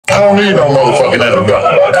I don't need no motherfucking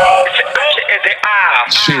introduction.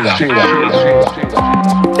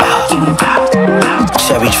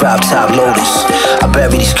 Cherry drop top Lotus. I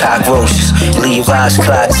bury these cockroaches. Leave eyes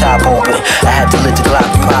clock top open. I had to lift the Glock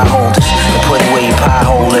with pie holders and put where your pie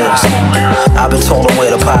hole is. I've been told them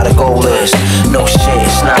where the pot of gold is. No shit,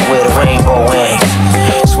 it's not where the rainbow ends.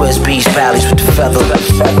 Swiss beach valleys with the feather.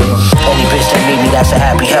 Any bitch that meet me, that's a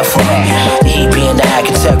happy heifer. The heat being the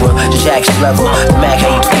Acintegra, the Jackson level. The Mac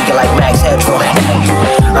how you tweaking like Max Headroom.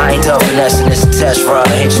 I ain't done finessing, it's a test run.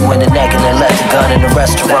 Hit you in the neck and then let the gun in the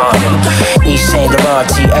restaurant. East Saint Laurent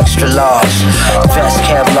T extra large. Vest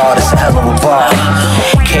Kevlar, that's a hell of a bar.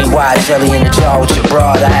 KY jelly in the jar with your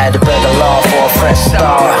broad. I had to beg a law for a fresh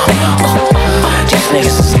star. These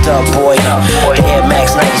niggas is a dub boy. The Air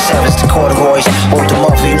Max 97s, the corduroys. Woke them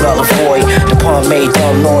up for you null void. The pump made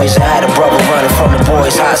dumb noise. I had a brother running from the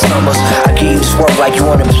boys. Hot summers, I give you this work like you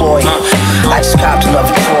unemployed. I just copped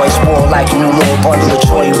another toy. Spoiled like a new little bundle of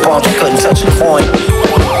joy. You bumped, you couldn't touch the coin.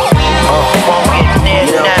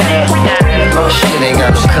 Shit ain't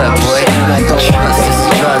got no cut, boy. Trust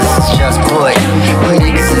is just boy.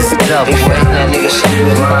 Niggas is dub, boy.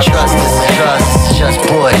 Trust is just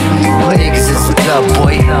boy. Niggas is dub,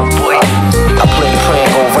 boy. I play the prank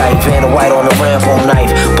go right. Vanna White on the Rambo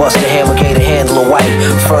knife. Bust the hammer, gave the handle a white.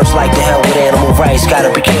 First like the hell with animal rights.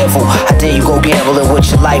 Gotta be careful. I dare you go gambling with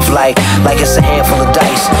your life like it's a handful of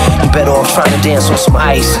dice. You better off trying to dance on some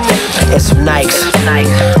ice and some Nikes.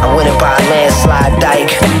 I went and bought a landslide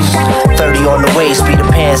dyke. 30 on the waist, be the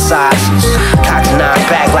pants size. Cocked a 9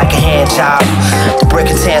 back like a hand job. The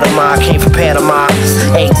brick of Tanama came from Panama.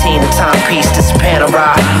 18 the timepiece, this is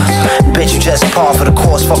Panama. Bitch, you just par for the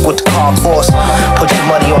course. Fuck with the car course. Put your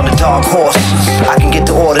money on the dark horse. I can get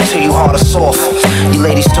the order to you hard or soft. You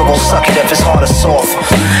ladies still gon' suck it if it's hard or soft.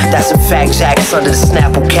 That's a fact, Jack's under the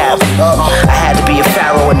Snapple cap. I had to be a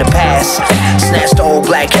pharaoh in the past. Snatched the old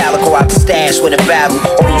black calico out the stash with a battle.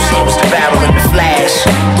 All you see was the barrel in the flash.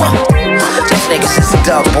 These niggas is a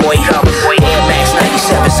dub boy. Air Max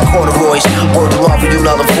 97s and corduroys. Word to love you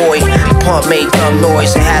null void. Pump made dumb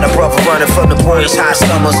noise. I had a brother running from the boys. Hot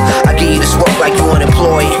summers, I give you this work like you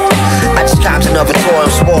unemployed. I just copped another toy.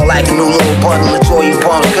 I'm spoiled like a new little bundle of joy. You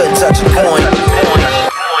bums couldn't touch a coin.